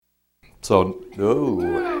So, no.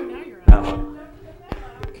 Now you're No.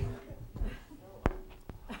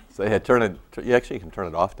 So yeah, turn it. You actually can turn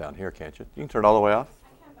it off down here, can't you? You can turn it all the way off.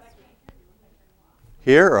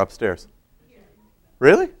 Here or upstairs?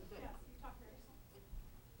 Really?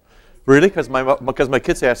 Really? Because my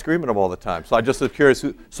kids say I scream at them all the time. So I just was curious.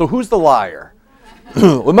 So who's the liar?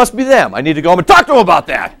 Well, it must be them. I need to go home and talk to them about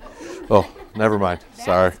that. Oh, never mind.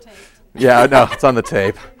 Sorry. Yeah, no, it's on the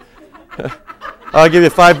tape. I'll give you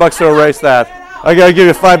 $5 to erase that. I gotta give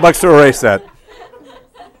you $5 to erase that.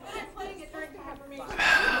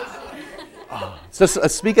 So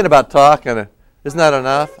speaking about talking, isn't that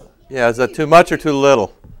enough? Yeah, is that too much or too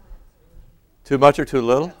little? Too much or too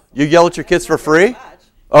little? You yell at your kids for free?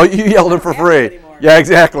 Oh, you yelled at them for free. Yeah,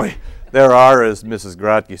 exactly. There are, as Mrs.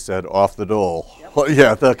 Grotke said, off the dole. Yep.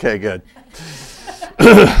 Yeah, okay, good.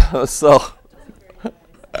 So,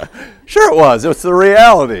 sure it was. It was the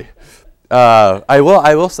reality. I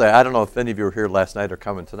will say, I don't know if any of you were here last night or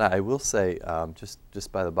coming tonight. I will say,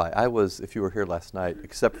 just by the by, I was, if you were here last night,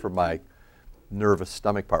 except for my nervous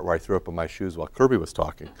stomach part where I threw up in my shoes while Kirby was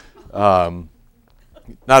talking. Not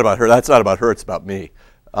about her. That's not about her. It's about me.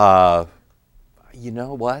 You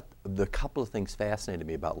know what? The couple of things fascinated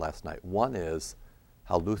me about last night. One is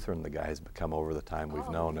how Lutheran the guy has become over the time we've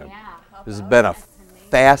known him. This has been a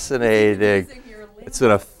fascinating. It's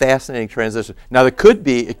been a fascinating transition. Now, it could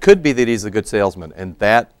be that he's a good salesman, and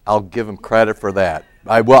that I'll give him credit for that.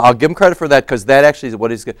 I'll give him credit for that because that actually is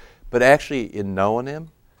what he's good. But actually, in knowing him,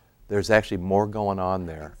 there's actually more going on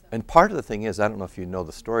there. And part of the thing is, I don't know if you know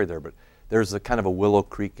the story there, but there's a kind of a Willow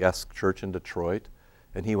Creek-esque church in Detroit,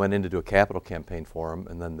 and he went in to do a capital campaign for him,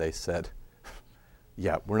 and then they said,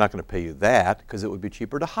 yeah, we're not going to pay you that because it would be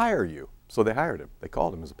cheaper to hire you. So they hired him. They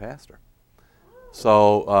called him as a pastor.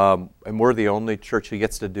 So, and we're the only church. He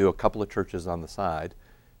gets to do a couple of churches on the side.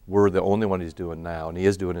 We're the only one he's doing now, and he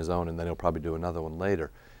is doing his own, and then he'll probably do another one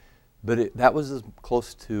later. But that was as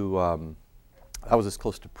close to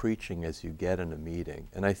preaching as you get in a meeting.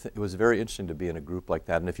 And it was very interesting to be in a group like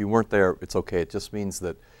that. And if you weren't there, it's okay. It just means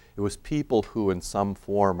that it was people who in some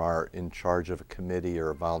form are in charge of a committee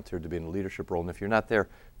or volunteered to be in a leadership role. And if you're not there,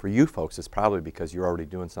 for you folks, it's probably because you're already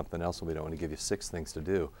doing something else and we don't want to give you 6 things to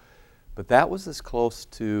do. But that was as close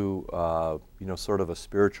to sort of a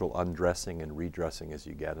spiritual undressing and redressing as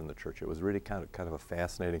you get in the church. It was really kind of a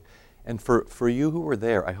fascinating. And for you who were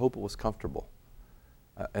there, I hope it was comfortable.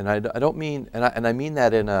 And I don't mean, and I mean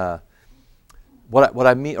that in a, what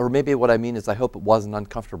I mean, or maybe what I mean is I hope it wasn't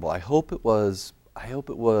uncomfortable. I hope it was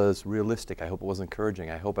realistic. I hope it was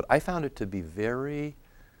encouraging. I found it to be very,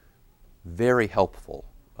 very helpful,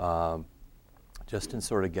 just in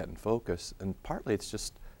sort of getting focus. And partly it's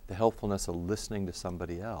just the helpfulness of listening to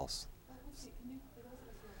somebody else.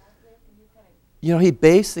 You know, what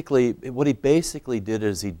he basically did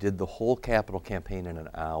is he did the whole capital campaign in an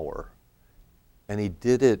hour. And he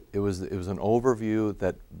did it was an overview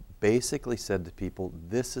that basically said to people,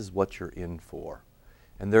 this is what you're in for.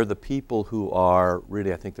 And they're the people who are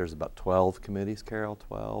really, I think there's about 12 committees, Carol,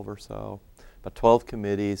 12 or so, about 12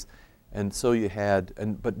 committees. And so you had,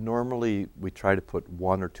 but normally we try to put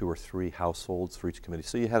 1 or 2 or 3 households for each committee.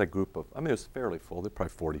 So you had a group of, it was fairly full. There were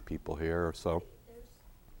probably 40 people here or so.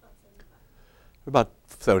 About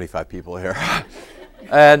 75 people here.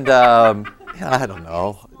 And I don't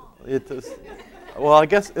know. Well, I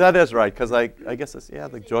guess that is right, because I guess it's,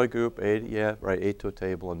 the joy group, 8 to a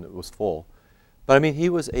table, and it was full. But I mean, he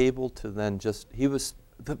was able to then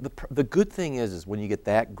the good thing is when you get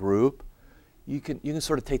that group, you can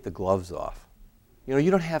sort of take the gloves off. You know,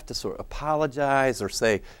 you don't have to sort of apologize or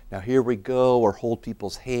say, now here we go, or hold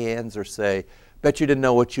people's hands or say, bet you didn't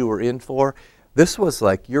know what you were in for. This was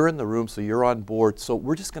like, you're in the room, so you're on board, so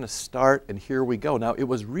we're just going to start, and here we go. Now, it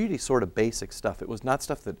was really sort of basic stuff. It was not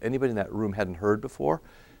stuff that anybody in that room hadn't heard before,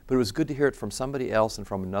 but it was good to hear it from somebody else and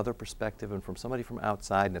from another perspective and from somebody from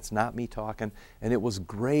outside, and it's not me talking, and it was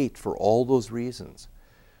great for all those reasons.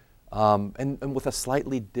 And with a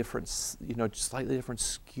slightly different skew,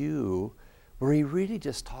 where he really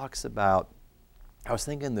just talks about, I was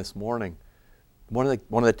thinking this morning, one of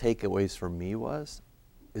the takeaways for me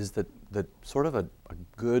is that sort of a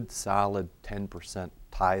good, solid 10%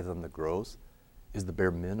 tithe on the gross is the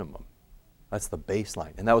bare minimum. That's the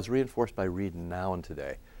baseline. And that was reinforced by reading Now and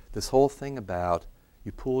Today. This whole thing about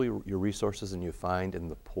you pool your resources and you find in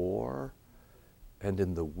the poor and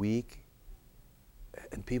in the weak,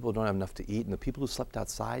 and people don't have enough to eat, and the people who slept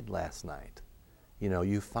outside last night,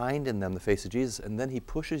 you find in them the face of Jesus, and then he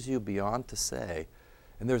pushes you beyond to say,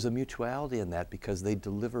 and there's a mutuality in that because they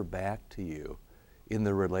deliver back to you in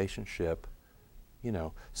the relationship,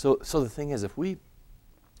 So the thing is, if we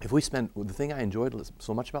if we spend, the thing I enjoyed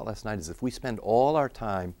so much about last night is if we spend all our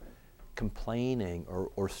time complaining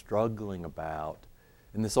or struggling about,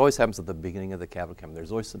 and this always happens at the beginning of the Capital Camp,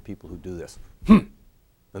 there's always some people who do this, and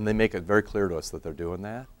they make it very clear to us that they're doing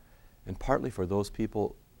that. And partly for those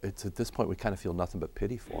people, it's at this point we kind of feel nothing but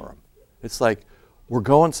pity for them. It's like, we're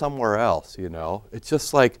going somewhere else, you know. It's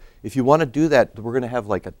just like, if you want to do that, we're going to have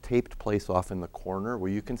like a taped place off in the corner where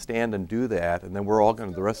you can stand and do that, and then we're all going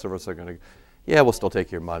to, the rest of us are going to, yeah, we'll still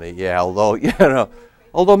take your money. Yeah, although, you know,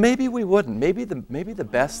 although maybe we wouldn't. Maybe the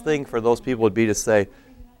best thing for those people would be to say,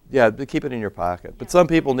 yeah, keep it in your pocket. But some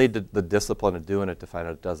people need the discipline of doing it to find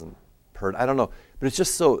out it doesn't hurt. I don't know. But it's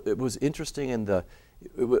just so, it was interesting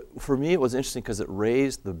for me it was interesting because it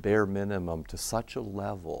raised the bare minimum to such a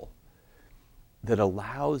level that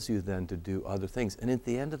allows you then to do other things. And at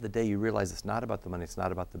the end of the day, you realize it's not about the money, it's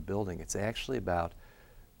not about the building. It's actually about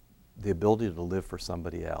the ability to live for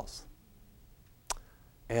somebody else.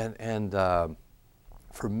 And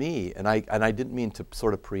for me, and I didn't mean to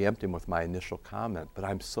sort of preempt him with my initial comment, but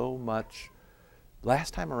I'm so much,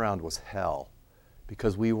 last time around was hell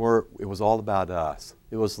because it was all about us.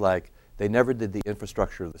 It was like, they never did the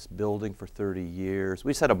infrastructure of this building for 30 years.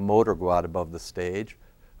 We just had a motor go out above the stage,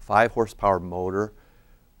 5 horsepower motor,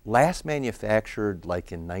 last manufactured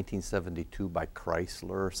like in 1972 by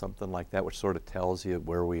Chrysler or something like that, which sort of tells you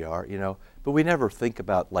where we are, you know. But we never think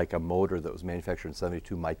about like a motor that was manufactured in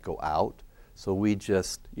 72 might go out. So we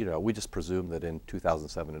just presume that in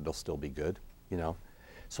 2007 it'll still be good, you know.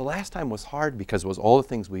 So last time was hard because it was all the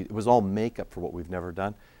things it was all makeup for what we've never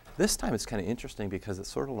done. This time it's kind of interesting because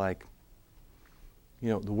it's sort of like, you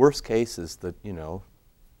know, the worst case is that, you know,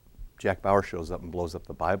 Jack Bauer shows up and blows up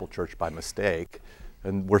the Bible church by mistake,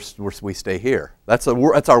 and we stay here. That's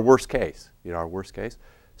our worst case, you know, our worst case.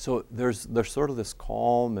 So there's sort of this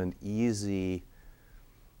calm and easy,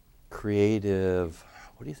 creative,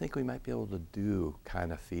 what do you think we might be able to do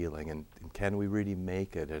kind of feeling, and can we really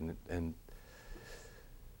make it? And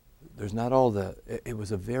there's not all the, it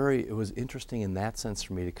was interesting in that sense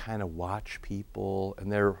for me to kind of watch people,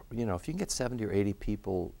 and you know, if you can get 70 or 80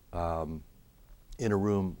 people in a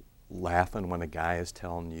room laughing when a guy is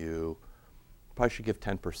telling you, probably should give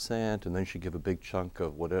 10%, and then you should give a big chunk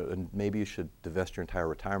of whatever, and maybe you should divest your entire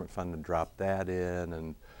retirement fund and drop that in,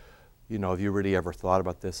 and you know, have you really ever thought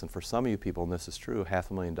about this? And for some of you people, and this is true,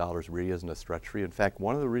 $500,000 really isn't a stretch for you. In fact,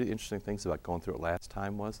 one of the really interesting things about going through it last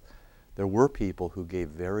time was there were people who gave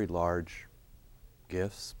very large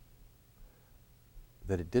gifts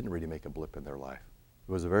that it didn't really make a blip in their life.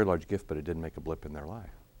 It was a very large gift, but it didn't make a blip in their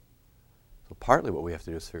life. So partly what we have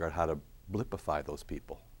to do is figure out how to blipify those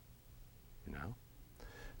people, you know?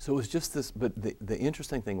 So it was just this, but the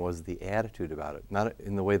interesting thing was the attitude about it, not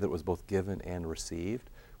in the way that it was both given and received,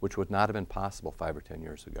 which would not have been possible 5 or 10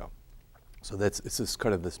 years ago. So it's this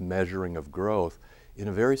kind of this measuring of growth in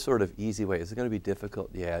a very sort of easy way. Is it going to be difficult?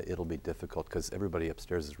 Yeah, it'll be difficult because everybody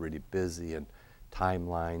upstairs is really busy and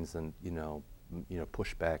timelines and, you know,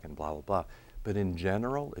 pushback and blah, blah, blah. But in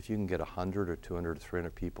general, if you can get 100 or 200 or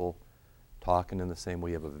 300 people talking in the same way,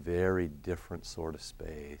 you have a very different sort of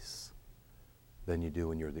space than you do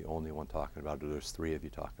when you're the only one talking about it, or there's 3 of you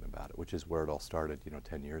talking about it, which is where it all started, you know,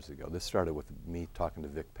 10 years ago. This started with me talking to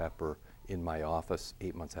Vic Pepper in my office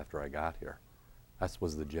 8 months after I got here. That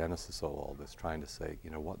was the genesis of all this, trying to say, you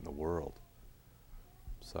know, what in the world?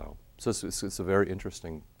 So it's a very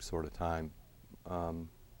interesting sort of time, and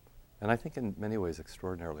I think in many ways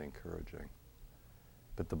extraordinarily encouraging.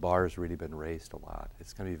 But the bar has really been raised a lot.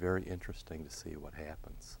 It's going to be very interesting to see what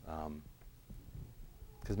happens.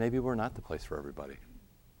 Because maybe we're not the place for everybody.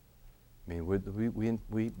 I mean,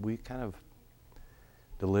 we kind of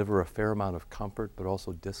deliver a fair amount of comfort, but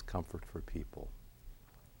also discomfort for people.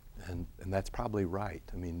 And that's probably right.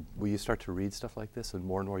 I mean, when you start to read stuff like this, and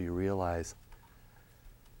more you realize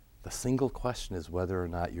the single question is whether or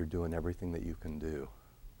not you're doing everything that you can do.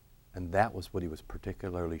 And that was what he was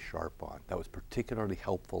particularly sharp on. That was particularly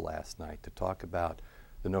helpful last night, to talk about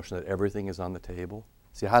the notion that everything is on the table.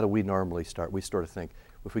 See, how do we normally start? We sort of think,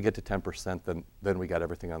 if we get to 10%, then we got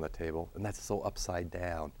everything on the table. And that's so upside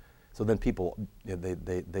down. So then people, you know,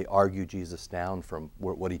 they argue Jesus down from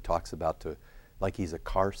what he talks about to, like he's a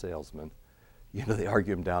car salesman. You know, they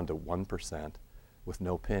argue him down to 1% with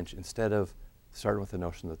no pinch, instead of starting with the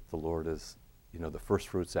notion that the Lord is, you know, the first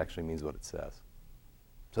fruits actually means what it says.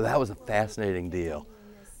 So that was a fascinating deal.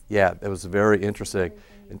 Yeah, it was very interesting.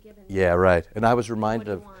 And, yeah, right. And I was reminded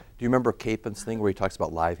of, do you remember Capen's thing where he talks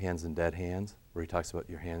about live hands and dead hands? Where he talks about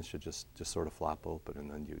your hands should just sort of flop open, and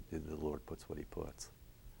then the Lord puts what he puts.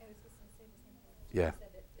 I was just going to say the same thing. Yeah. He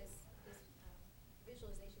said that this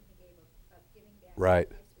visualization he gave of giving back right.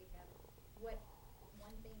 the gifts we have,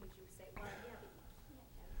 one thing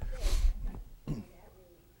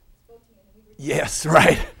Yes,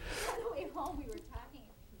 right. On the way home, we were talking,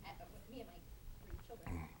 me and my 3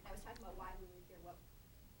 children, and I was talking about why we were here,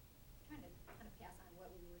 trying to kind of pass on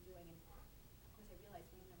what we were doing, and of course I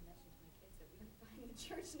realized we never mentioned to my kids that we were buying the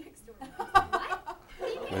church next door. What?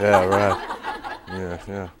 Yeah, right.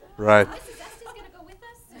 Yeah, right. Mrs. Estes going to go with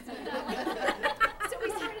us? So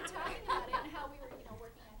we started talking about it and how we were,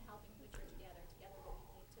 working on helping the church gather together what we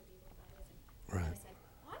need to be where God is. And Right. I said,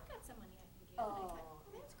 well, I've got some money I can give. And I thought,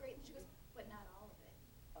 well, that's great. And she goes, but not all of it.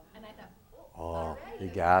 And I thought, all Oh, right. you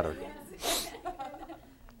got her. Well,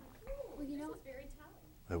 Well, this was very telling.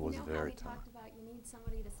 It was how very we tough. talked about you need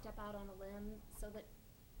somebody to step out on a limb so that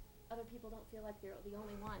other people don't feel like they're the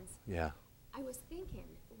only ones. Yeah. I was thinking,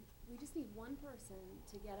 we just need one person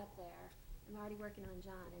to get up there, I'm already working on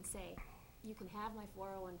John, and say, you can have my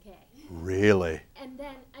 401k. Really? And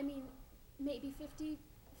then, maybe 50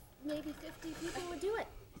 people would do it.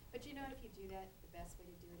 But you know, if you do that, the best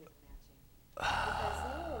way to do it is matching.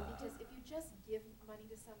 Because if you just give money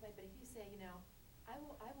to somebody, but if you say, I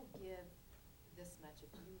will give this much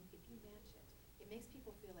if you match it, it makes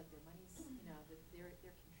people feel like their money's, that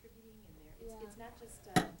they're contributing and it's not just.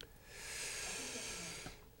 I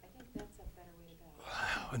think that's a better way to go.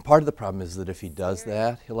 And part of the problem is that if he does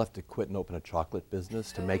that, he'll have to quit and open a chocolate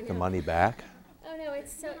business to make the money back. Oh, no,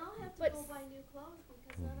 it's so, Then I'll have to go buy new clothes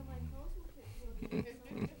because none of my clothes will fit.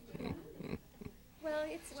 well,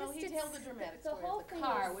 it's Well, just, he told the dramatic the story whole of the thing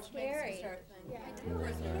car, is which scary. makes you start thinking. Yeah. I knew the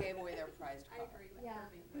person who gave away their prized car. I agree with Yeah.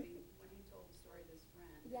 Kirby when he told the story of his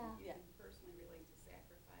friend. Yeah. He Yeah. can personally relate to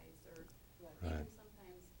sacrifice or Right. even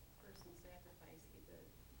sometimes personal sacrifice.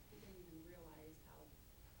 He didn't even realize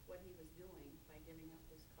what he was doing by giving up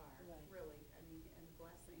his car. Right. Really, and the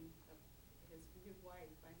blessing of his new wife.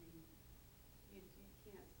 You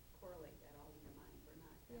can't correlate that all in your mind. We're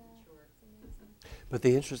not that mature. It's amazing. But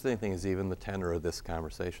the interesting thing is even the tenor of this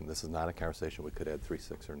conversation, this is not a conversation we could have had 3,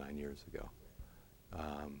 6, or 9 years ago.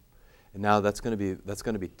 And now that's going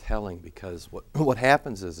to be telling because what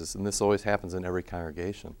happens is, and this always happens in every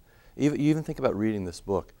congregation, you even think about reading this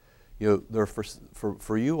book.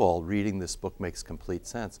 For you all, reading this book makes complete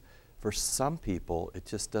sense. For some people, it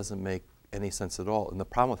just doesn't make any sense at all. And the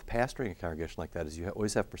problem with pastoring a congregation like that is you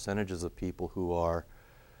always have percentages of people who are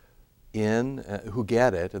who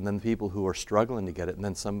get it, and then people who are struggling to get it, and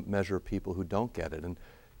then some measure of people who don't get it. And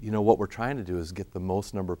what we're trying to do is get the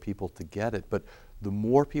most number of people to get it. But the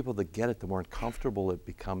more people that get it, the more uncomfortable it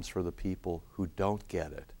becomes for the people who don't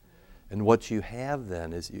get it. And what you have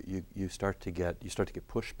then is you start to get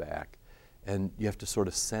pushback, and you have to sort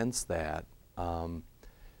of sense that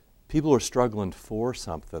people who are struggling for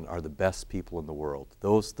something are the best people in the world.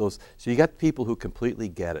 So you got people who completely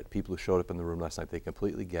get it. People who showed up in the room last night, they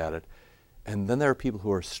completely get it. And then there are people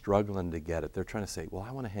who are struggling to get it. They're trying to say, well,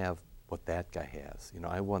 I want to have what that guy has.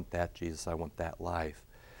 I want that Jesus. I want that life.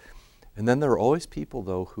 And then there are always people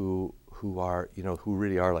though who are who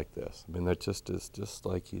really are like this. I mean, that just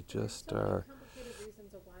like you just are. Complicated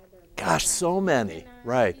reasons of why they're Gosh, so many.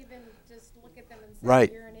 Right. Even just look at them and say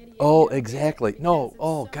Right. you're an idiot. Oh, you don't get it, exactly. because No. it's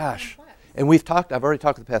Oh, so gosh. complex. And I've already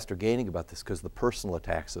talked to Pastor Gaining about this because the personal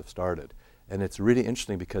attacks have started. And it's really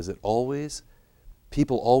interesting because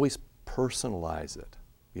people always personalize it,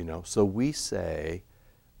 So we say,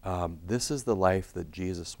 this is the life that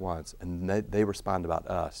Jesus wants. And they respond about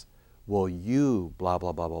us. Well, you blah,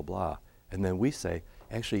 blah, blah, blah, blah. And then we say,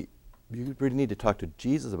 actually, you really need to talk to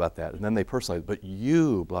Jesus about that. And then they personalize, but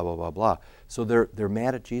you blah, blah, blah, blah. So they're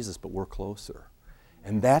mad at Jesus, but we're closer.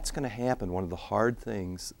 And that's going to happen. One of the hard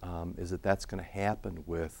things is that's going to happen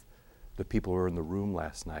with the people who were in the room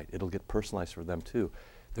last night. It'll get personalized for them too.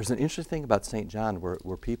 There's an interesting thing about St. John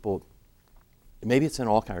where people, maybe it's in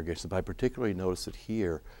all congregations, but I particularly notice it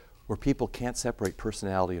here, where people can't separate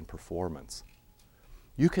personality and performance.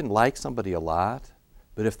 You can like somebody a lot,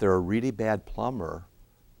 but if they're a really bad plumber,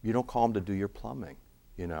 you don't call them to do your plumbing,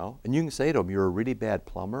 And you can say to them, you're a really bad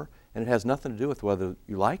plumber, and it has nothing to do with whether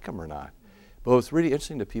you like them or not. But what's really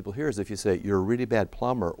interesting to people here is if you say you're a really bad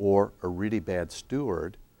plumber or a really bad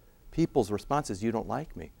steward, people's response is you don't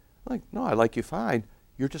like me. I'm like, no, I like you fine.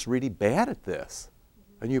 You're just really bad at this.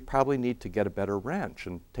 And you probably need to get a better wrench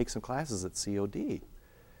and take some classes at COD.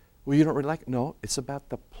 Well, you don't really like it. No, it's about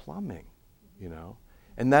the plumbing,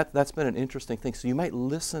 And that's been an interesting thing. So you might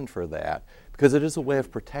listen for that because it is a way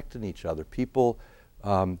of protecting each other. People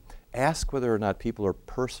ask whether or not people are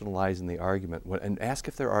personalizing the argument, and ask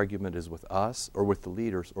if their argument is with us or with the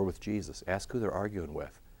leaders or with Jesus. Ask who they're arguing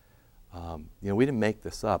with. We didn't make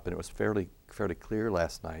this up, and it was fairly clear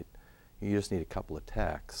last night. You just need a couple of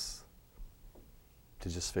texts to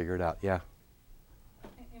just figure it out. Yeah.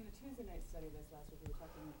 In the Tuesday night study this last week, we were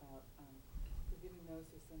talking about forgiving those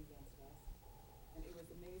who sin against us. and it was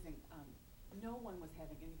amazing. No one was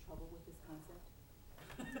having any trouble with this concept.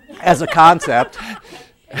 As a concept,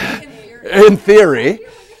 In in theory.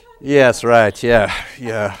 Yes, right, yeah. But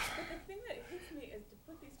the thing that hits me is to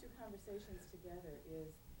put these two conversations together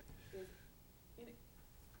is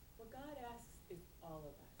what God asks is all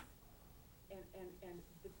of us. And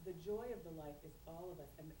the joy of the life is all of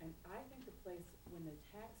us. And I think the place when the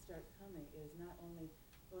attacks start coming is not only,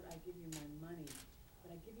 Lord, I give you my money,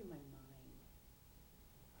 but I give you my mind.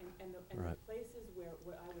 And the places where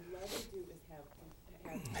what I would love to do is have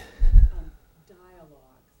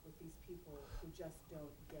dialogues with these people who just don't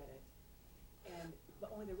get it. But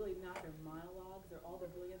only they're really not their monologues. They're all the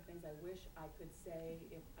brilliant things I wish I could say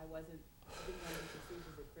if I didn't want to be perceived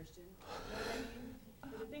as a Christian. You know what I mean?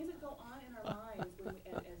 But the things that go on in our minds when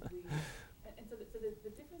so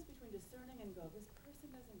the difference between discerning and go, this person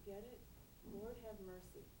doesn't get it, Lord have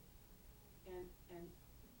mercy.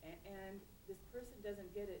 And this person doesn't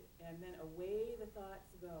get it, and then away the thoughts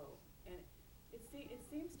go. And it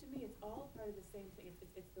seems to me it's all part of the same thing.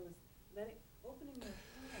 It's those opening their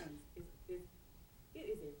hands it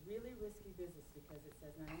is a really risky business because it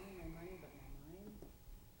says not only my money but my mind.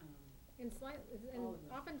 And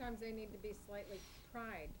oftentimes they need to be slightly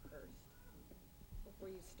pried first before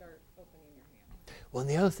you start opening your hand. Well, and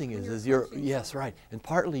the other thing is yes, right. And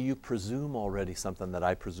partly you presume already something that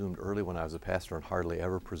I presumed early when I was a pastor and hardly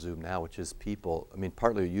ever presume now, which is people,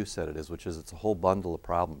 partly you said it is, which is it's a whole bundle of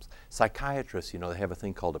problems. Psychiatrists, they have a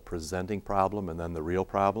thing called a presenting problem and then the real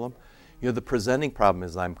problem. The presenting problem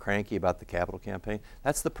is I'm cranky about the capital campaign.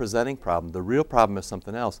 That's the presenting problem. The real problem is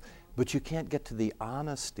something else. But you can't get to the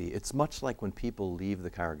honesty. It's much like when people leave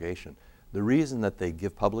the congregation. The reason that they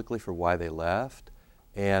give publicly for why they left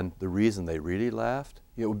and the reason they really left,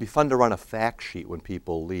 it would be fun to run a fact sheet when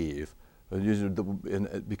people leave.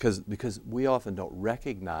 Because we often don't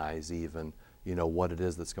recognize even, what it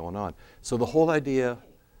is that's going on. So the whole idea...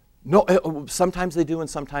 No, sometimes they do and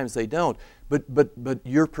sometimes they don't. But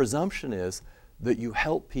your presumption is that you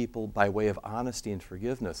help people by way of honesty and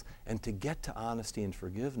forgiveness. And to get to honesty and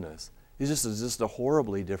forgiveness is just a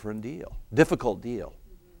horribly difficult deal.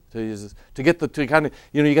 To kind of,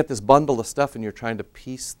 you get this bundle of stuff and you're trying to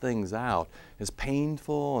piece things out. It's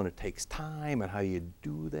painful and it takes time, and how you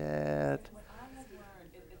do that. What I have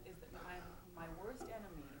learned is that my worst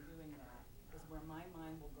enemy in doing that is where my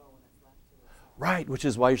mind will go when it's left to itself. Right, which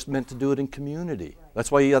is why you're meant to do it in community. Right.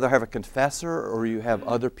 That's why you either have a confessor or you have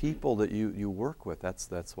other people that you work with.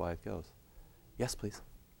 That's why it goes. Yes, please.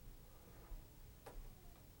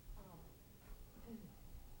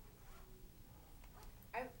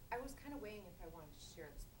 I was kind of weighing if I wanted to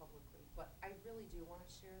share this publicly, but I really do want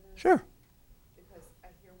to share this. Sure. Because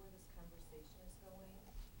I hear where this conversation is going,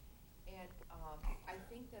 and I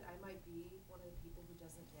think that I might be one of the people who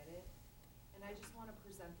doesn't get it, and I just want to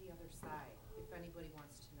present the other side if anybody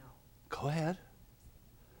wants to know. Go ahead.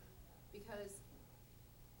 Because,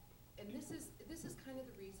 and this is kind of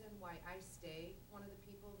the reason why I stay one of the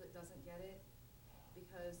people that doesn't get it,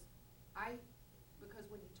 because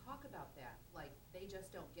when you talk about that, like they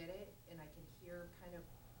just don't get it, and I can hear kind of,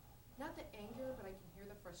 not the anger, but I can hear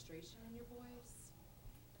the frustration in your voice,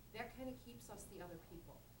 that kind of keeps us the other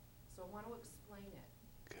people. So I want to explain it.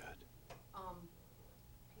 Good.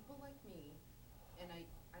 People like me, and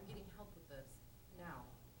I'm getting help with this now,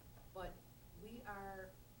 but we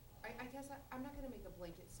are, I guess I'm not going to make a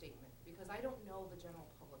blanket statement because I don't know the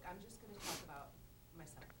general public. I'm just going to talk about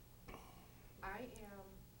myself. I am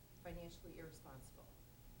financially irresponsible.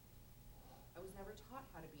 I was never taught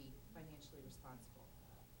how to be financially responsible.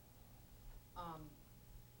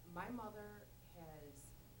 My mother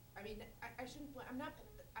has, I shouldn't, I'm not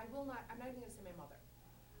even going to say my mother.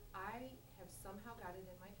 I have somehow got it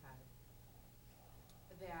in my head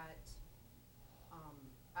that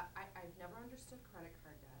I've never understood credit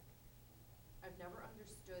card debt. I've never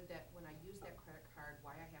understood that when I use that credit card,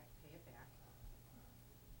 why I have to pay it back.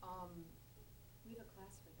 We have a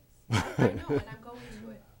class for this. I know, and I'm going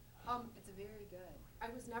to it. It's very good. I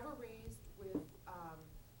was never raised with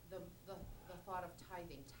the thought of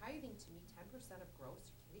tithing. Tithing to me, 10% of gross,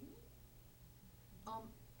 you kidding me?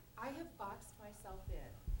 I have boxed myself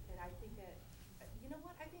in, and I think that, you know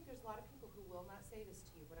what? I think there's a lot of people who will not say this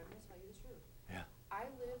to you, but I'm going to tell you the truth. Yeah. I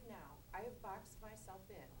live now, I have boxed myself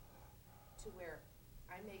in to where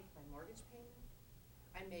I make my mortgage payment,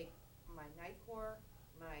 I make my NICOR,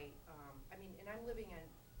 and I'm living on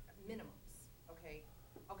minimums, okay?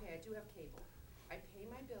 Okay, I do have cable. I pay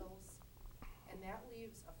my bills, and that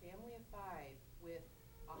leaves a family of 5 with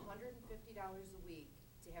 $150 a week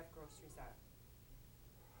to have groceries on.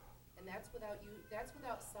 And that's without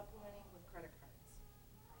supplementing with credit cards.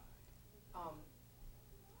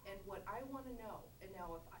 I want to know, and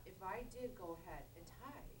now if I did go ahead and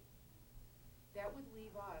tithe, that would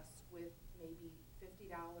leave us with maybe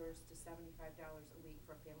 $50 to $75 a week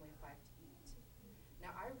for a family of 5 to eat.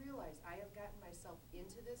 Now, I realize I have gotten myself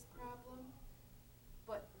into this problem,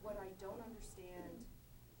 but what I don't understand,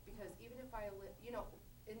 because even if I,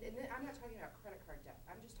 and then I'm not talking about credit card debt,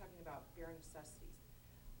 I'm just talking about bare necessities.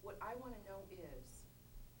 What I want to know is,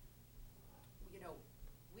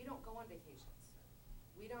 we don't go on vacations.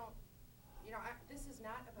 We don't, this is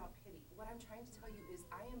not about pity. What I'm trying to tell you is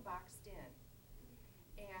I am boxed in.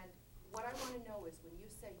 And what I want to know is when you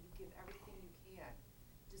say you give everything you can,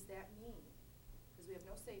 does that mean, because we have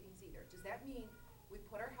no savings either, does that mean we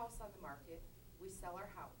put our house on the market, we sell our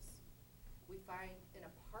house, we find an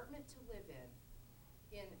apartment to live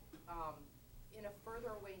in a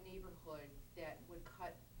further away neighborhood that would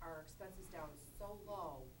cut our expenses down so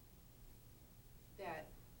low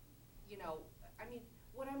that,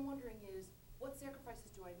 what I'm wondering is, what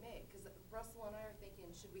sacrifices do I make? Because Russell and I are thinking,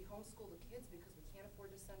 should we homeschool the kids because we can't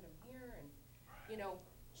afford to send them here? And,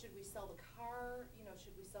 should we sell the car?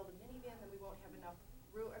 Should we sell the minivan? Then we won't have enough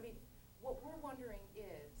room. What we're wondering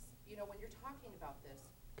is, when you're talking about this,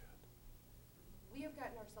 we have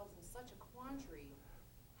gotten ourselves in such a quandary.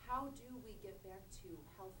 How do we get back to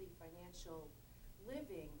healthy financial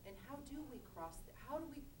living? And how do we cross that? How do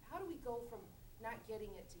we go from not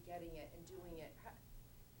getting it to getting it and doing it?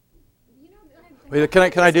 Wait, can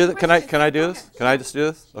I do that? Can I do this? Can I just do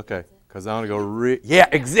this? Okay, because I want to go. Yeah,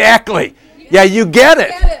 exactly. Yeah, you get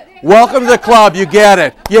it. Welcome to the club. You get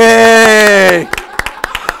it. Yay.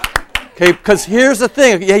 Okay, because here's the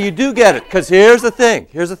thing. Yeah, you do get it. Because here's the thing.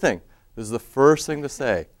 This is the first thing to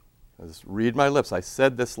say. Just read my lips. I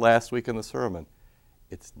said this last week in the sermon.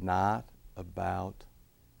 It's not about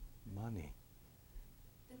money.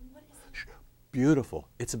 Then what is it? Beautiful.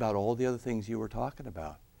 It's about all the other things you were talking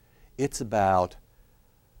about. It's about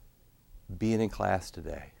being in class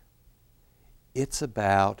today. It's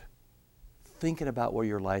about thinking about where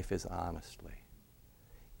your life is honestly.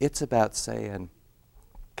 It's about saying,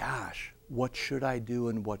 gosh, what should I do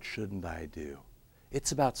and what shouldn't I do?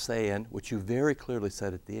 It's about saying, which you very clearly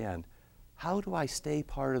said at the end, how do I stay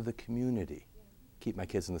part of the community? Keep my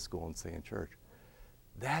kids in the school and stay in church.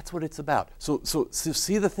 That's what it's about. So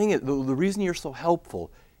see, the thing is, the reason you're so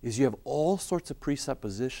helpful is you have all sorts of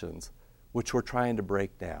presuppositions which we're trying to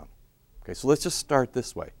break down. Okay, so let's just start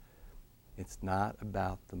this way. It's not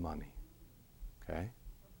about the money, okay?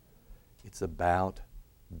 It's about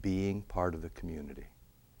being part of the community,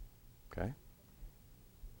 okay?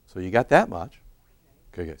 So you got that much.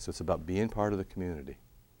 Okay, so it's about being part of the community.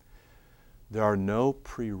 There are no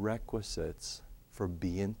prerequisites for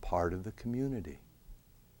being part of the community,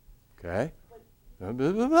 okay?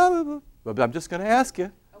 But I'm just going to ask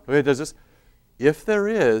you. Okay, does this? If there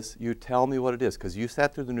is, you tell me what it is, because you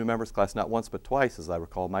sat through the new members class not once but twice, as I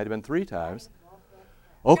recall. It might have been 3 times.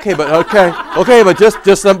 Okay, but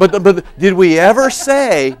did we ever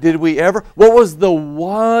say? What was the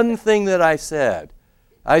one thing that I said?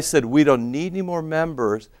 I said we don't need any more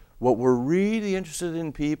members. What we're really interested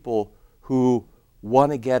in people who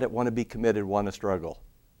want to get it, want to be committed, want to struggle.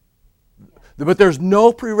 But there's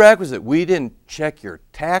no prerequisite. We didn't check your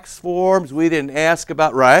tax forms. We didn't ask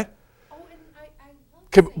about, right? Oh, and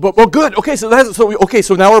I love Well, good. Okay, so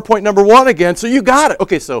now we're at point number 1 again. So you got it.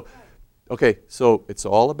 Okay, so it's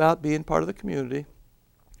all about being part of the community.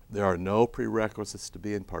 There are no prerequisites to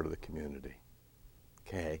being part of the community.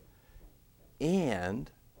 Okay.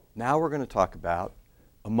 And now we're going to talk about,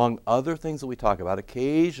 among other things that we talk about,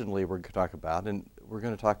 occasionally we're going to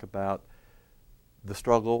talk about, the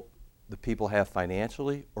struggle that people have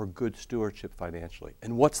financially or good stewardship financially.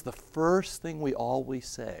 And what's the first thing we always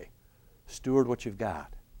say? Steward what you've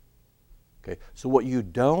got. Okay, so what you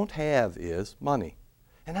don't have is money.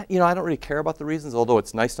 And I don't really care about the reasons, although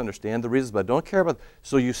it's nice to understand the reasons, but I don't care about,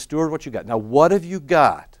 so you steward what you got. Now, what have you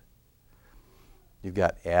got? You've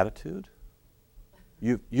got attitude.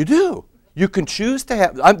 You do. You can choose to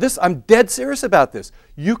have, I'm dead serious about this.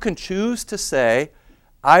 You can choose to say,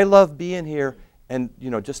 I love being here, and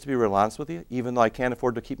just to be real honest with you, even though I can't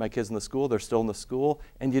afford to keep my kids in the school, they're still in the school,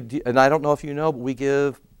 and I don't know if you know, but we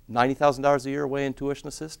give $90,000 a year away in tuition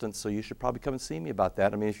assistance, so you should probably come and see me about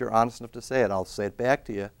that. I mean, if you're honest enough to say it, I'll say it back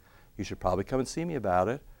to you. You should probably come and see me about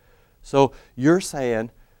it. So you're saying,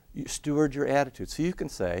 you steward your attitude. So you can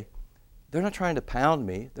say, they're not trying to pound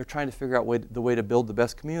me, they're trying to figure out the way to build the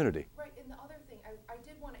best community. Right, and the other thing, I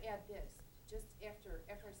did want to add this, just after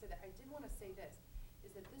I said that, I did want to say this,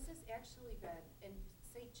 is that this has actually been, and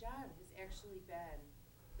St. John has actually been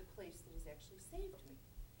the place that has actually saved me.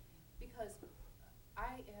 Because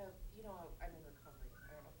I have, I'm in recovery,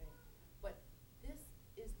 I don't think,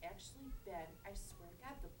 actually been, I swear to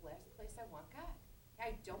God, the last place I want God.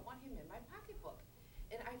 I don't want him in my pocketbook.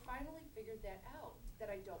 And I finally figured that out,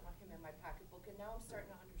 that I don't want him in my pocketbook. And now I'm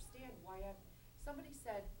starting to understand why somebody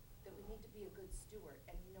said that we need to be a good steward.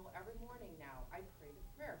 And every morning now I pray the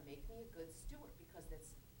prayer, make me a good steward, because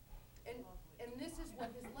that's, and this is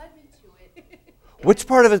what has led me to it. Which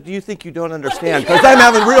part of it do you think you don't understand? Because I'm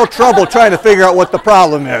having real trouble trying to figure out what the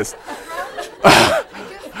problem is.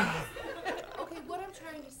 Okay, what I'm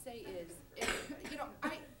trying to say is,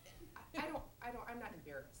 I'm not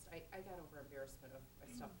embarrassed. I got over embarrassment of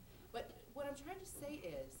my stuff. But what I'm trying to say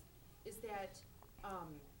is that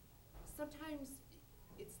sometimes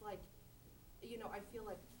it's like, I feel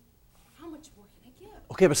like, how much more can I give?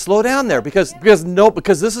 Okay, but slow down there because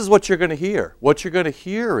this is what you're going to hear. What you're going to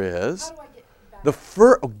hear is How do I get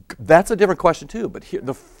back? that's a different question too, but here,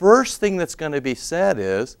 the first thing that's going to be said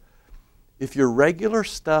is, if your regular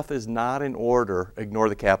stuff is not in order, ignore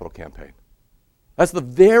the capital campaign. That's the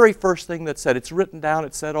very first thing that's said. It's written down,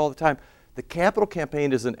 it's said all the time. The capital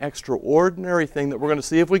campaign is an extraordinary thing that we're going to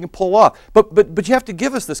see if we can pull off. But you have to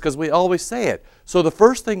give us this because we always say it. So the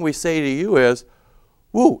first thing we say to you is,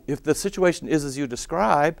 if the situation is as you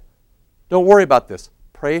describe, don't worry about this.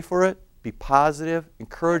 Pray for it, be positive,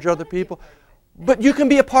 encourage other people. But you can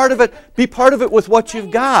be a part of it. Be part of it with what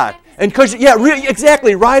you've got. And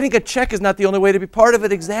exactly. Writing a check is not the only way to be part of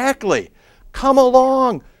it. Exactly. Come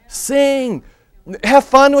along, sing, have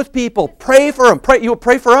fun with people, pray for them. You'll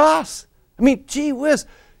pray for us. I mean, gee whiz,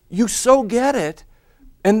 you so get it.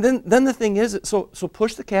 And then the thing is, so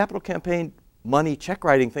push the capital campaign money check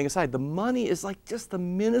writing thing aside. The money is like just the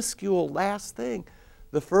minuscule last thing.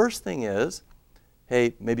 The first thing is,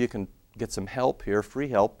 hey, maybe you can get some help here, free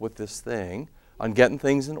help with this thing on getting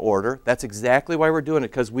things in order. That's exactly why we're doing it,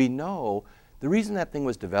 because we know the reason that thing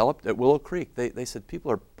was developed at Willow Creek. They said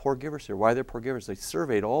people are poor givers here. Why they're poor givers? They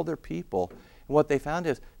surveyed all their people, and what they found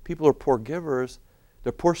is people are poor givers.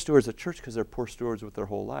 They're poor stewards at church because they're poor stewards with their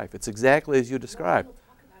whole life. It's exactly as you described.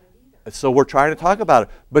 So we're trying to talk about it.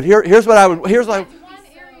 But here's what I would. Here's what. One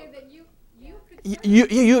area that you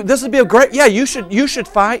could. This would be a great. Yeah, you should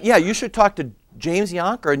find. Yeah, you should talk to James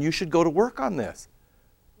Yonker, and you should go to work on this.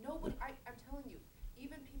 Nobody. I'm telling you,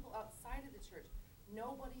 even people outside of the church,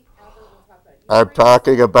 nobody ever will talk about it. I'm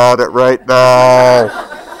talking about it right now.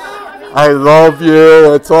 I love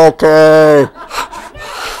you. It's okay.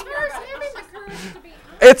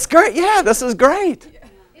 It's great. Yeah, this is great.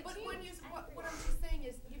 But what I'm just saying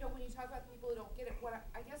is, when you talk about people who don't get it,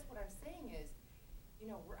 I guess what I'm saying is,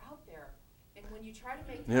 we're out there, and when you try to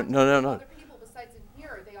make other people besides in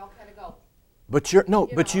here, they all kind of go. But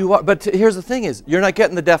here's the thing: is you're not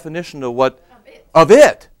getting the definition of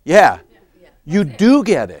it. Yeah, you do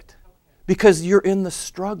get it because you're in the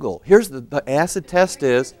struggle. Here's the acid test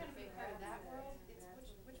is.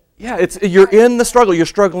 Yeah, you're in the struggle. You're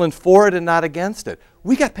struggling for it and not against it.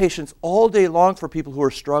 We got patience all day long for people who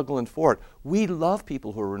are struggling for it. We love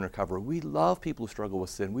people who are in recovery. We love people who struggle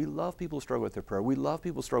with sin. We love people who struggle with their prayer. We love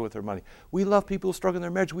people who struggle with their money. We love people who struggle in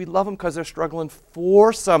their marriage. We love them because they're struggling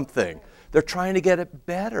for something. They're trying to get it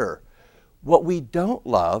better. What we don't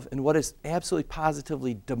love, and what is absolutely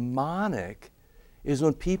positively demonic, is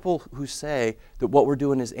when people who say that what we're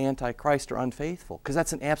doing is anti-Christ or unfaithful, because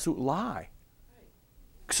that's an absolute lie.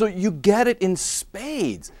 So you get it in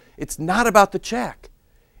spades. It's not about the check.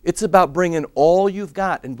 It's about bringing all you've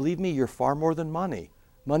got. And believe me, you're far more than money.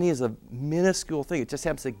 Money is a minuscule thing. It just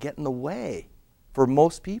happens to get in the way for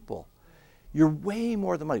most people. You're way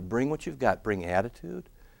more than money. Bring what you've got. Bring attitude.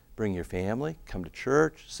 Bring your family. Come to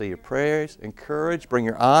church. Say your prayers. Encourage. Bring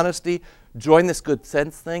your honesty. Join this good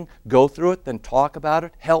sense thing. Go through it. Then talk about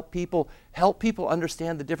it. Help people. Help people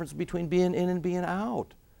understand the difference between being in and being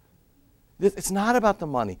out. It's not about the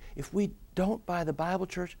money. If we don't buy the Bible,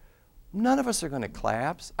 church, none of us are going to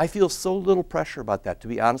collapse. I feel so little pressure about that, to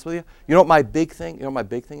be honest with you. You know what my big thing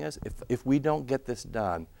is? If we don't get this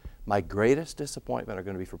done, my greatest disappointment are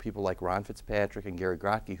going to be for people like Ron Fitzpatrick and Gary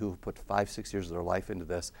Grotke, who have put 5-6 years of their life into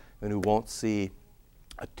this and who won't see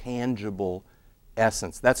a tangible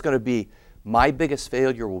essence. That's going to be my biggest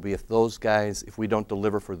failure. Will be if we don't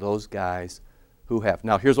deliver for those guys who have.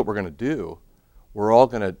 Now, here's what we're going to do. We're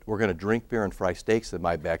going to drink beer and fry steaks in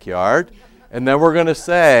my backyard, and then we're going to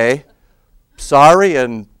say, sorry,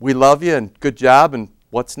 and we love you, and good job, and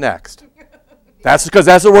what's next? That's because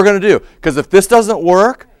that's what we're going to do. Because if this doesn't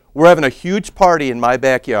work, we're having a huge party in my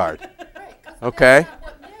backyard. Okay?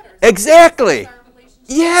 Exactly.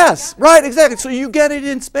 Yes. Right. Exactly. So you get it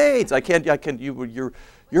in spades.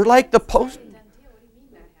 You're like the post.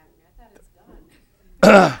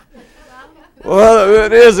 Well,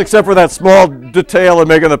 it is, except for that small detail of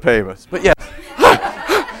making the payments. But yeah.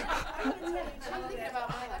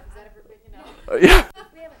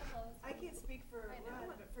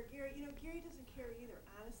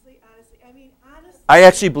 honestly, I mean, honestly. I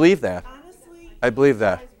actually believe that. Honestly. I believe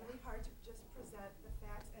that. It's really hard to just present the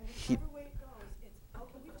facts, and whichever way it goes, it's,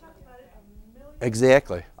 okay, we've talked about it a million.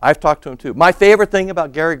 Exactly. I've talked to him too. My favorite thing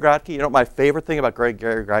about Gary Grotke, you know what my favorite thing about Gary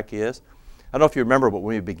Grotke is? I don't know if you remember, but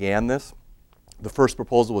when we began this, the first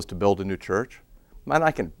proposal was to build a new church. And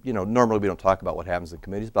I can, normally we don't talk about what happens in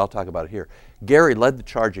committees, but I'll talk about it here. Gary led the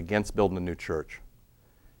charge against building a new church.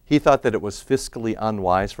 He thought that it was fiscally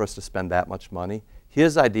unwise for us to spend that much money.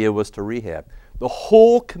 His idea was to rehab. The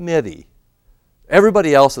whole committee,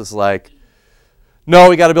 everybody else is like, no,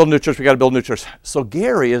 we got to build a new church, we got to build a new church. So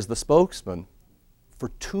Gary, as the spokesman, for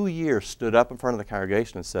 2 years stood up in front of the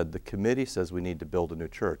congregation and said, the committee says we need to build a new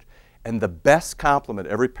church. And the best compliment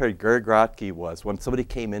ever paid Gary Grotke was when somebody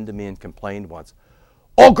came into me and complained once,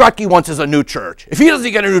 all Grotke wants is a new church. If he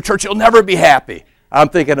doesn't get a new church, he'll never be happy. I'm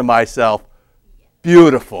thinking to myself,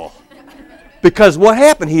 beautiful. Because what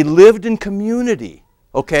happened? He lived in community,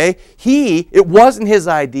 okay? It wasn't his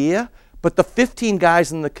idea, but the 15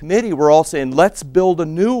 guys in the committee were all saying, let's build a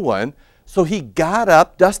new one. So he got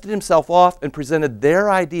up, dusted himself off, and presented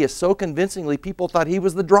their idea so convincingly people thought he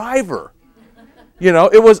was the driver.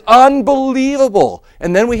 It was unbelievable.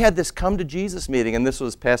 And then we had this come to Jesus meeting, and this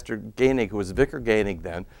was Pastor Gainig, who was Vicar Gainig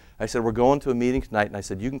then. I said, we're going to a meeting tonight, and I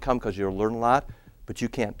said, you can come because you'll learn a lot, but you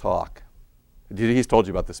can't talk. He's told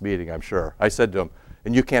you about this meeting, I'm sure. I said to him,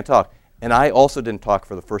 and you can't talk. And I also didn't talk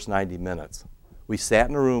for the first 90 minutes. We sat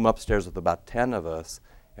in a room upstairs with about 10 of us,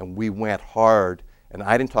 and we went hard, and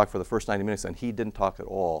I didn't talk for the first 90 minutes, and he didn't talk at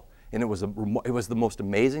all. And it was the most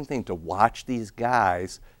amazing thing to watch these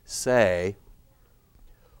guys say,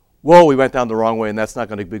 whoa, we went down the wrong way, and that's not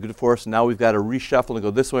going to be good for us, and now we've got to reshuffle and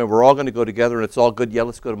go this way, and we're all going to go together, and it's all good. Yeah,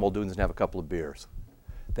 let's go to Muldoon's and have a couple of beers.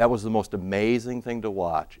 That was the most amazing thing to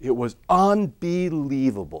watch. It was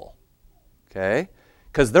unbelievable, okay?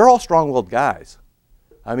 Because they're all strong-willed guys.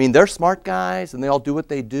 I mean, they're smart guys, and they all do what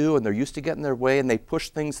they do, and they're used to getting their way, and they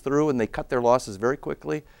push things through, and they cut their losses very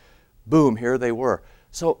quickly. Boom, here they were.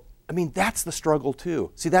 So, I mean, that's the struggle,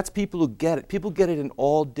 too. See, that's people who get it. People get it in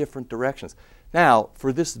all different directions. Now,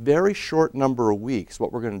 for this very short number of weeks,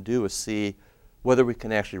 what we're going to do is see whether we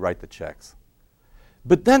can actually write the checks.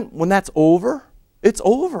 But then, when that's over, it's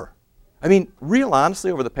over. I mean, real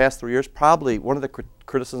honestly, over the past 3 years, probably one of the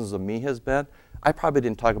criticisms of me has been, I probably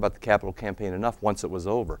didn't talk about the capital campaign enough once it was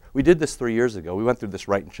over. We did this 3 years ago. We went through this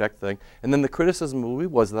write and check thing, and then the criticism of me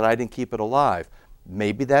was that I didn't keep it alive.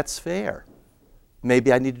 Maybe that's fair.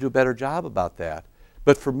 Maybe I need to do a better job about that.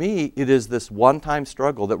 But for me, it is this one-time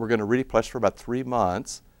struggle that we're going to really push for about 3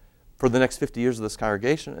 months for the next 50 years of this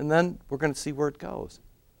congregation, and then we're going to see where it goes.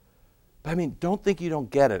 But I mean, don't think you don't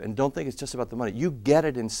get it, and don't think it's just about the money. You get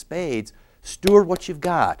it in spades. Steward what you've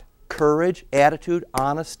got. Courage, attitude,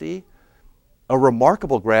 honesty, a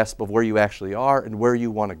remarkable grasp of where you actually are and where you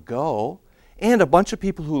want to go, and a bunch of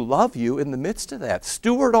people who love you in the midst of that.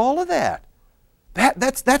 Steward all of that.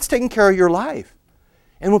 That's taking care of your life.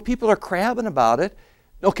 And when people are crabbing about it,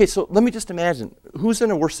 okay, so let me just imagine, who's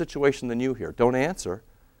in a worse situation than you here? Don't answer.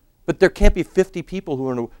 But there can't be 50 people who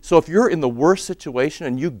are in a... So if you're in the worst situation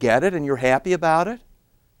and you get it and you're happy about it,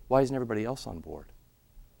 why isn't everybody else on board?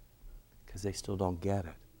 Because they still don't get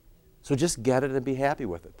it. So just get it and be happy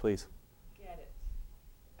with it, please. Get it.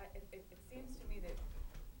 It seems to me that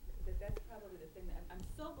that's probably the thing that I'm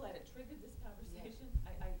so glad it triggered this conversation.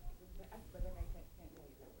 But then I can't tell you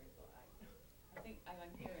that, Rachel. I think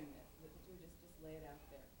I'm hearing this. That you just lay it out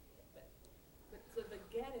there. But so the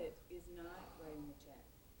get it is not writing the check.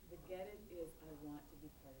 The get it is I want to be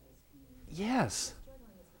part of this community. Yes.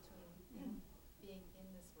 Struggling is between being in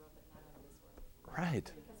this world but not of this world.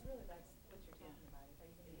 Right. Because really that's what you're talking about.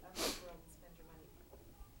 Are you going to be of this world and spend your money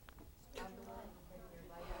on the world and putting your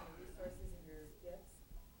life and your resources and your gifts?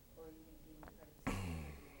 Or are you going to be part of this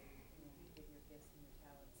community and give your gifts and your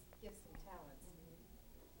talents? Gifts and talents.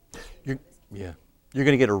 You're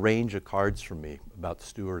going to get a range of cards from me about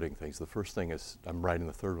stewarding things. The first thing is, I'm writing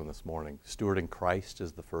the third one this morning. Stewarding Christ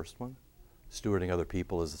is the first one. Stewarding other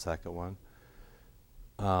people is the second one.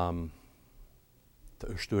 Stewarding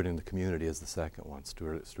the community is the second one.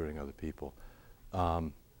 Stewarding other people.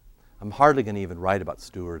 I'm hardly going to even write about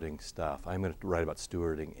stewarding stuff. I'm going to write about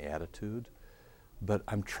stewarding attitude. But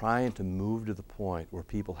I'm trying to move to the point where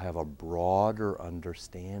people have a broader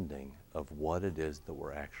understanding of what it is that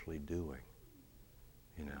we're actually doing.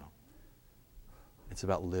 You know, it's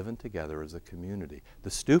about living together as a community.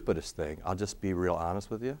 The stupidest thing, I'll just be real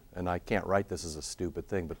honest with you, and I can't write this as a stupid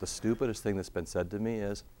thing, but the stupidest thing that's been said to me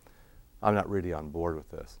is, I'm not really on board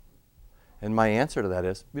with this. And my answer to that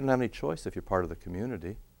is, you don't have any choice if you're part of the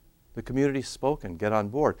community. The community's spoken, get on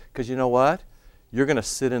board. Because you know what? You're going to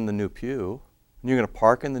sit in the new pew, and you're going to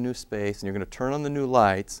park in the new space, and you're going to turn on the new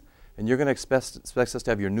lights, and you're going to expect us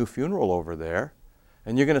to have your new funeral over there,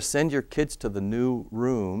 and you're going to send your kids to the new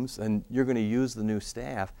rooms, and you're going to use the new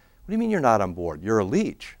staff. What do you mean you're not on board? You're a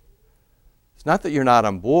leech. It's not that you're not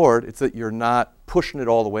on board. It's that you're not pushing it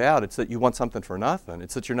all the way out. It's that you want something for nothing.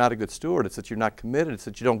 It's that you're not a good steward. It's that you're not committed. It's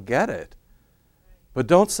that you don't get it. But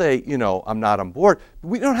don't say, I'm not on board.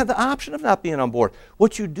 We don't have the option of not being on board.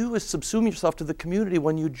 What you do is subsume yourself to the community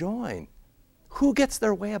when you join. Who gets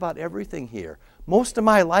their way about everything here? Most of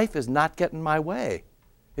my life is not getting my way.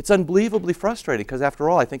 It's unbelievably frustrating because, after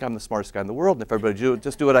all, I think I'm the smartest guy in the world, and if everybody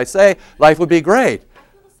just do what I say, life would be great.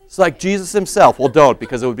 It's like Jesus himself. Well, don't,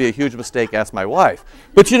 because it would be a huge mistake, ask my wife.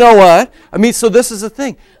 But you know what? I mean, so this is the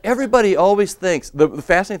thing. Everybody always thinks, the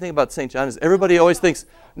fascinating thing about St. John is everybody always thinks,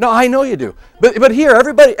 no, I know you do. But here,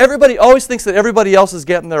 everybody always thinks that everybody else is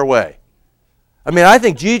getting their way. I mean, I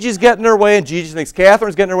think Gigi's getting her way, and Gigi thinks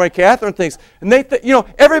Catherine's getting her way. Catherine thinks, and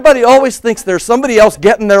everybody always thinks there's somebody else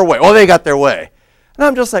getting their way. Oh, they got their way. And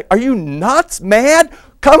I'm just like, are you nuts, mad?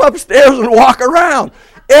 Come upstairs and walk around.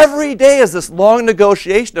 Every day is this long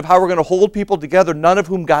negotiation of how we're going to hold people together, none of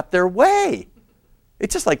whom got their way.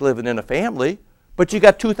 It's just like living in a family, but you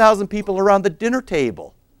got 2,000 people around the dinner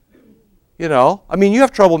table. I mean, you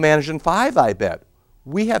have trouble managing 5, I bet.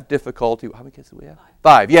 We have difficulty. How many kids do we have?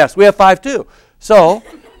 5. Yes, we have 5 too. So,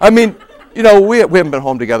 I mean, we haven't been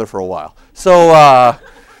home together for a while. So,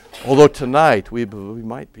 although tonight, we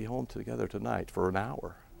might be home together tonight for an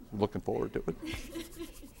hour. I'm looking forward to it.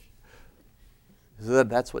 So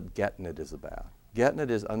that's what getting it is about. Getting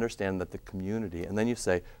it is understanding that the community, and then you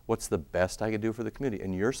say, what's the best I can do for the community?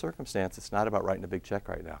 In your circumstance, it's not about writing a big check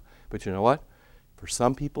right now. But you know what? For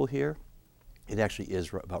some people here, it actually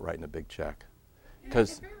is about writing a big check.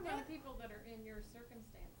 There's a fair amount of people that are in your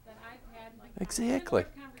circumstance that I've had exactly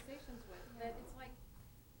conversations with that it's like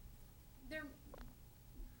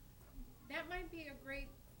that might be a great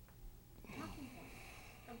talking point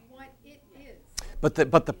of what it is. But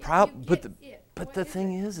the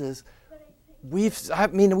thing is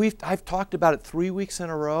I've talked about it 3 weeks in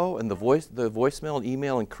a row, and the voicemail and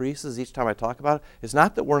email increases each time I talk about it. It's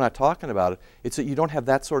not that we're not talking about it. It's that you don't have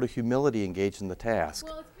that sort of humility engaged in the task.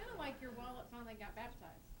 Well, it's kind of like your wallet finally got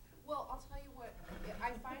baptized. Well, I'll tell you what,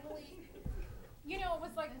 I finally, It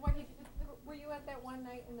was like were you at that one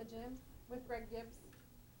night in the gym with Greg Gibbs?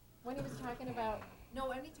 When he was talking about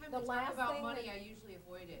anytime the they last talk about thing money, that- I usually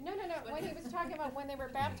avoid it. No. When he was talking about when they were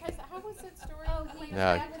baptized, how was that story? Oh, When he they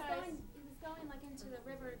Yeah. were baptized, he was going like into the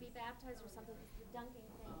river to be baptized or something, the dunking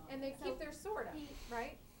thing. and they keep their sword up,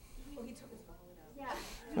 right? Well, he took his wallet out. Yeah.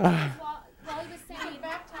 well, he was They saying,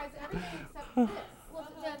 baptize everything except this. well,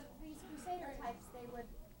 these crusader types, they would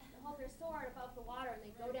hold their sword above the water and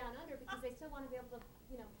they go down under because they still want to be able to,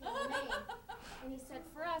 remain. And he said,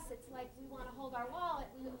 for us, it's like we want to hold our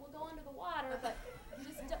wallet. We'll go under the water, but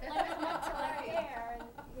just let it come up to like there, and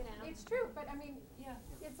It's true, but I mean,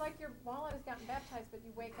 it's like your wallet has gotten baptized, but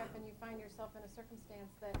you wake up and you find yourself in a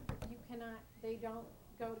circumstance that they don't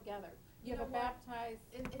go together. You have a baptized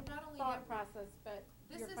And not only thought that, process, but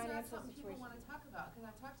this your is not financial something people situation. want to talk about,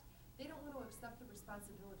 because they don't want to accept the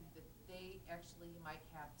responsibility that they actually might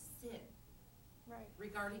have sin Right.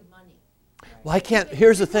 regarding money. Well, I can't.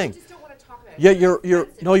 Here's the thing. They just don't want to talk about it. Yeah,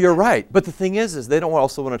 It's you're right. But the thing is they don't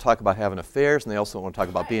also want to talk about having affairs, and they also want to talk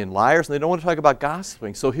about being liars, and they don't want to talk about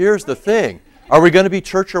gossiping. So here's the thing: are we going to be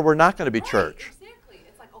church or we're not going to be church? Exactly.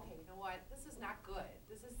 It's like, okay, you know what? This is not good.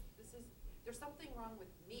 This is. There's something wrong with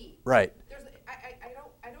me. Right.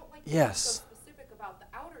 I don't like to Yes. be so specific about the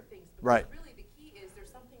outer things, but Right. really the key is there's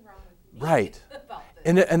something wrong with me. Right. about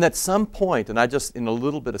this. And at some point, and I just in a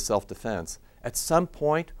little bit of self-defense, at some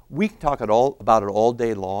point we can talk about it all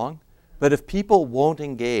day long, but if people won't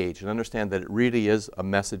engage and understand that it really is a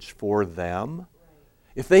message for them,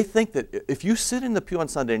 if they think that if you sit in the pew on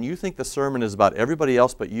Sunday and you think the sermon is about everybody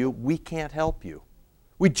else but you, we can't help you.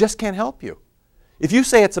 We just can't help you. If you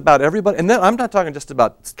say it's about everybody, and then I'm not talking just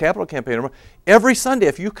about Capital Campaign, every Sunday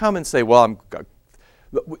if you come and say, well,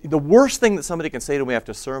 the worst thing that somebody can say to me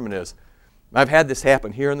after a sermon is, I've had this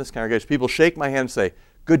happen here in this congregation, people shake my hand and say,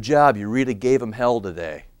 good job, you really gave them hell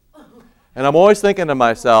today. And I'm always thinking to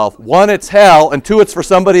myself, 1, it's hell, and 2, it's for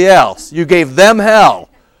somebody else. You gave them hell.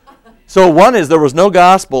 So 1 is there was no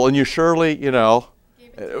gospel, and you surely,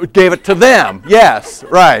 gave it to them. Yes,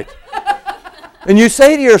 right. And you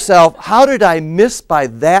say to yourself, how did I miss by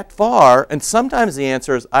that far? And sometimes the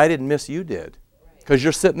answer is, I didn't miss, you did. Because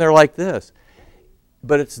you're sitting there like this.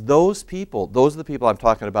 But it's those people, those are the people I'm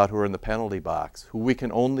talking about who are in the penalty box, who we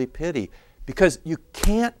can only pity. Because you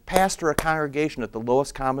can't pastor a congregation at the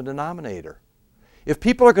lowest common denominator. If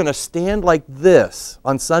people are going to stand like this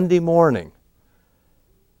on Sunday morning,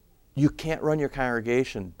 you can't run your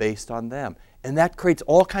congregation based on them. And that creates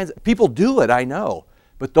all kinds of, people do it, I know,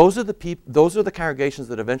 but those are the congregations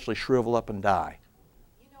that eventually shrivel up and die.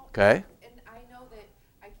 Okay? And I know that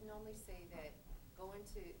I can only say that coming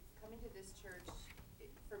to this church,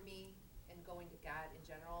 for me, and going to God in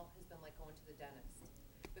general, has been like going to the dentist.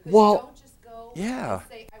 Because you don't just go and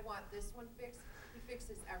say, I want this one fixed. He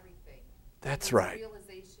fixes everything. That's and right. There's a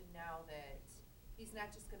realization now that he's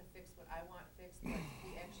not just going to fix what I want fixed, but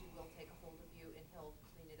he actually will take a hold of you and he'll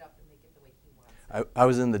clean it up and make it the way he wants it. I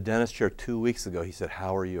was in the dentist chair 2 weeks ago. He said,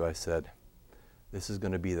 how are you? I said, this is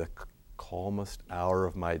going to be the calmest hour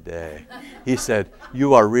of my day. He said,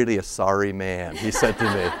 you are really a sorry man, he said to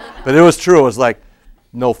me. But it was true. It was like,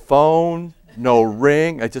 no phone, no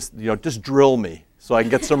ring. I just drill me so I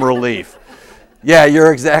can get some relief. Yeah,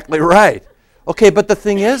 you're exactly right. Okay, but the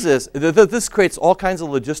thing is this creates all kinds of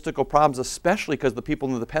logistical problems, especially because the people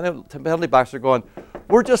in the penalty box are going,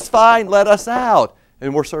 we're just fine, let us out.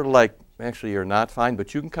 And we're sort of like, actually, you're not fine,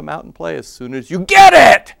 but you can come out and play as soon as you get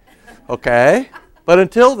it. Okay? But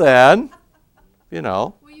until then,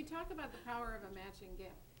 Well, you talk about the power of a matching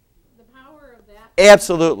gift. The power of that.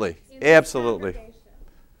 Absolutely. In this Absolutely. congregation,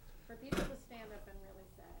 for people to stand up and really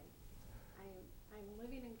say, I'm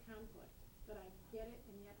living in conflict, but I get it,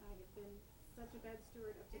 and yet I have been such a bad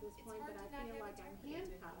steward up to this point that I feel like I'm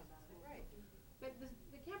handcuffed. Right. But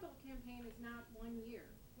the capital campaign is not 1 year.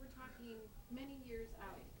 We're talking many years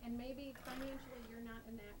out. And maybe financially you're not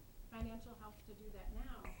in that financial health to do that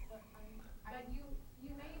now. But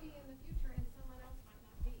you may be in the future and someone else might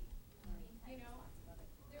not be.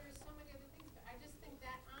 There are so many other things, but I just think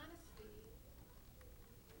that honesty,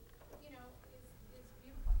 is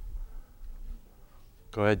beautiful.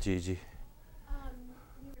 Go ahead, Gigi.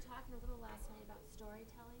 We were talking a little last night about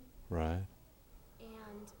storytelling, Right.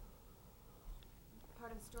 and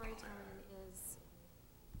part of storytelling is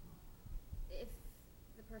if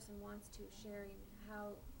the person wants to, sharing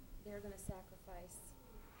how they're going to sacrifice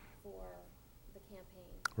for the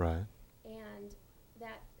campaign. Right. And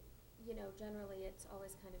that, generally it's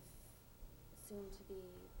always kind of assumed to be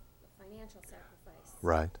a financial sacrifice.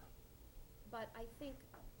 Right. But I think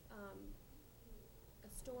a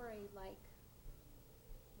story like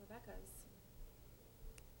Rebecca's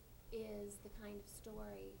is the kind of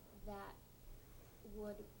story that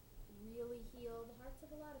would really heal the hearts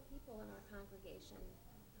of a lot of people in our congregation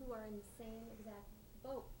who are in the same exact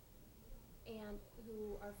boat and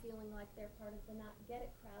who are feeling like they're part of the not get it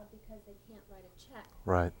crowd because they can't write a check.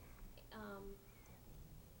 Right.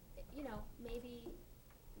 Maybe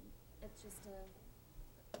it's just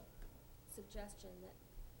a suggestion that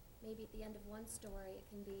maybe at the end of one story it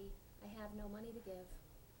can be, I have no money to give,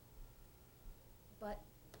 but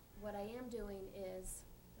what I am doing is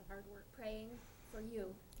The hard work. praying for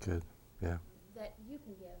you Good. Yeah. that you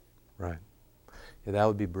can give. Right. Yeah, that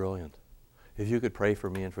would be brilliant. If you could pray for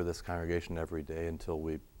me and for this congregation every day until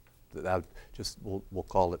we'll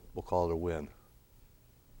call it a win.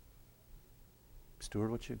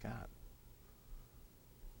 Steward what you got.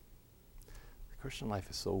 The Christian life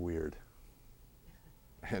is so weird.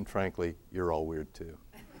 And frankly, you're all weird too.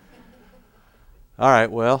 All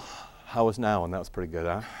right, well, how was now? And that was pretty good,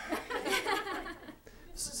 huh?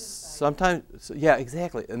 Sometimes, yeah,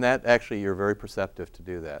 exactly. And that actually, you're very perceptive to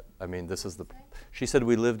do that. I mean, she said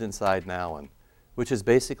we lived inside now, and which is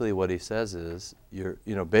basically what he says is,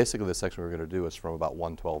 basically the section we're going to do is from about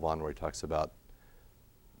 112 on, where he talks about,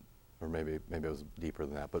 or maybe it was deeper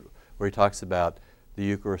than that, but where he talks about the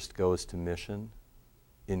Eucharist goes to mission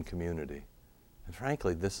in community. And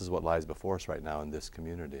frankly, this is what lies before us right now in this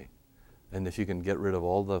community. And if you can get rid of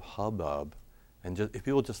all the hubbub, and if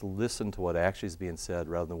people just listen to what actually is being said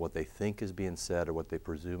rather than what they think is being said or what they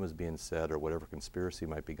presume is being said or whatever conspiracy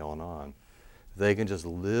might be going on, if they can just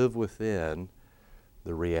live within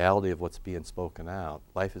the reality of what's being spoken out,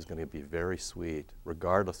 life is going to be very sweet,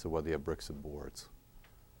 regardless of whether you have bricks and boards.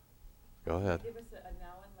 Go ahead. Give us a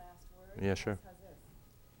now and last word. Yeah, sure. How's this?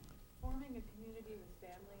 Forming a community with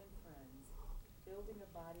family and friends, building a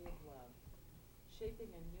body of love, shaping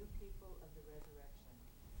a new people of the resurrection.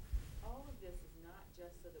 All of this is not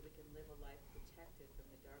just so that we can live a life protected from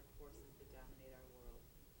the dark forces that dominate our world.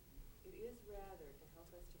 It is rather to help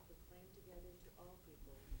us to proclaim together to all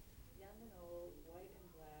people, young and old, white and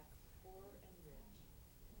black, poor and rich,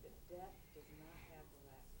 that death does not have the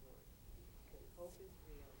last word, that hope is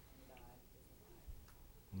real and God is alive.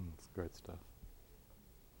 It's great stuff.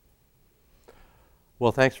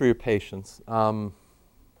 Well, thanks for your patience.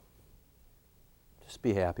 Just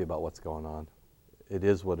be happy about what's going on. It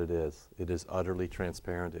is what it is. It is utterly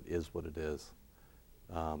transparent. It is what it is.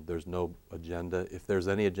 There's no agenda. If there's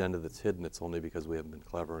any agenda that's hidden, it's only because we haven't been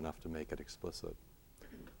clever enough to make it explicit.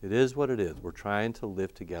 It is what it is. We're trying to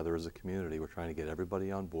live together as a community. We're trying to get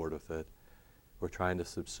everybody on board with it. We're trying to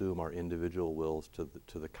subsume our individual wills to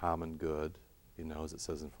the common good, as it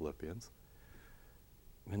says in Philippians.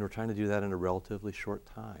 And we're trying to do that in a relatively short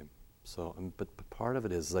time. So, but part of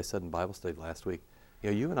it is, as I said in Bible study last week,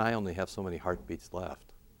 you and I only have so many heartbeats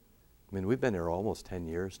left. I mean, we've been here almost 10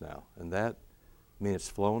 years now, and it's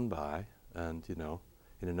flown by, and,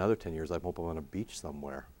 in another 10 years, I hope I'm on a beach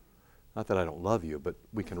somewhere. Not that I don't love you, but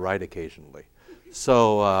we can write occasionally.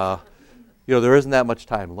 So, there isn't that much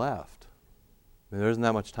time left. There isn't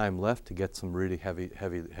that much time left to get some really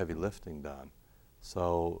heavy lifting done.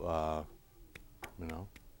 So,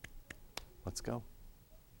 let's go.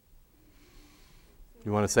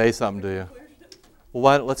 You want to say something, do you?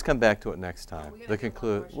 Well, let's come back to it next time. We'll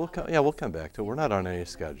come back to it. We're not on any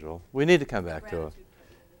schedule. We need to come back to it.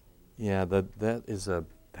 Yeah, that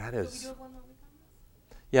is.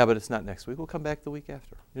 Yeah, but it's not next week. We'll come back the week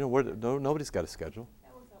after. Nobody's got a schedule.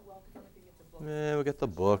 That works out well because everything gets a book. We'll get the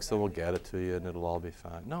books and we'll get it to you and it'll all be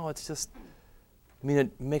fine. No, it's just,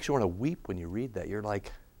 it makes you want to weep when you read that. You're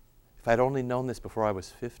like, if I'd only known this before I was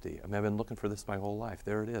 50. I've been looking for this my whole life.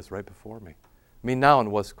 There it is, right before me. Nouwen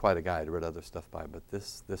was quite a guy. I'd read other stuff by him, but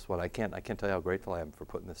this one, I can't tell you how grateful I am for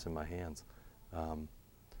putting this in my hands.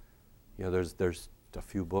 There's a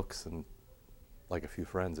few books and like a few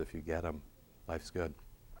friends if you get them. Life's good.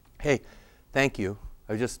 Hey, thank you.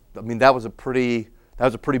 That was a pretty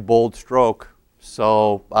bold stroke.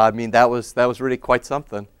 So that was really quite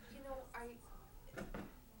something.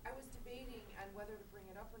 I was debating on whether to bring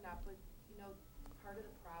it up or not, but part of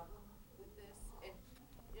the problem with this, and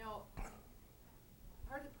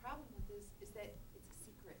part of the problem with this is that it's a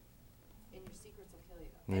secret, and your secrets will kill you.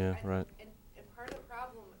 Yeah, right. And part of the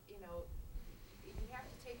problem, you have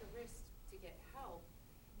to take a risk to get help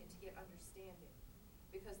and to get understanding.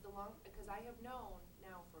 Because I have known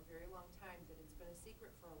now for a very long time that it's been a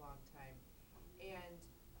secret for a long time, and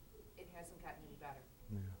it hasn't gotten any better.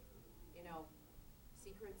 Yeah.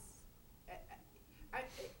 Secrets.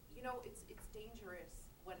 It's dangerous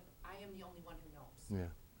when I am the only one who knows. Yeah.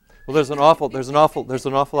 Well, there's an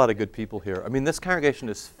awful lot of good people here. This congregation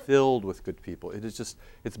is filled with good people.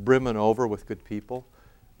 It's brimming over with good people,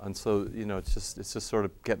 and so it's just sort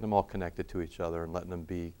of getting them all connected to each other and letting them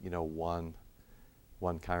be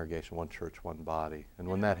one congregation, one church, one body. And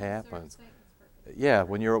when that happens,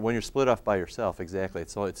 when you're split off by yourself, exactly.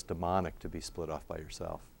 It's demonic to be split off by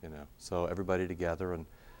yourself. So everybody together and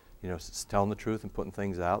telling the truth and putting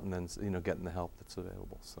things out, and then getting the help that's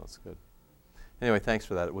available. So it's good. Anyway, thanks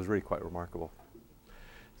for that. It was really quite remarkable.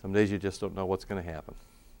 Some days you just don't know what's going to happen,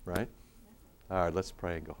 right? All right, let's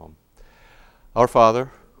pray and go home. Our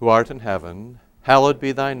Father, who art in heaven, hallowed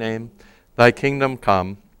be thy name. Thy kingdom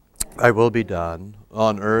come. Thy will be done,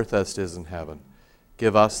 on earth as it is in heaven.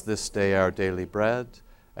 Give us this day our daily bread,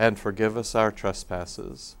 and forgive us our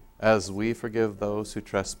trespasses, as we forgive those who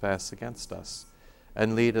trespass against us.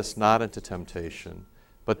 And lead us not into temptation,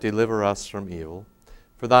 but deliver us from evil.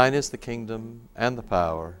 For thine is the kingdom, and the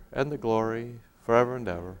power, and the glory, forever and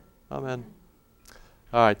ever. Amen.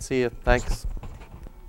 All right, see you. Thanks.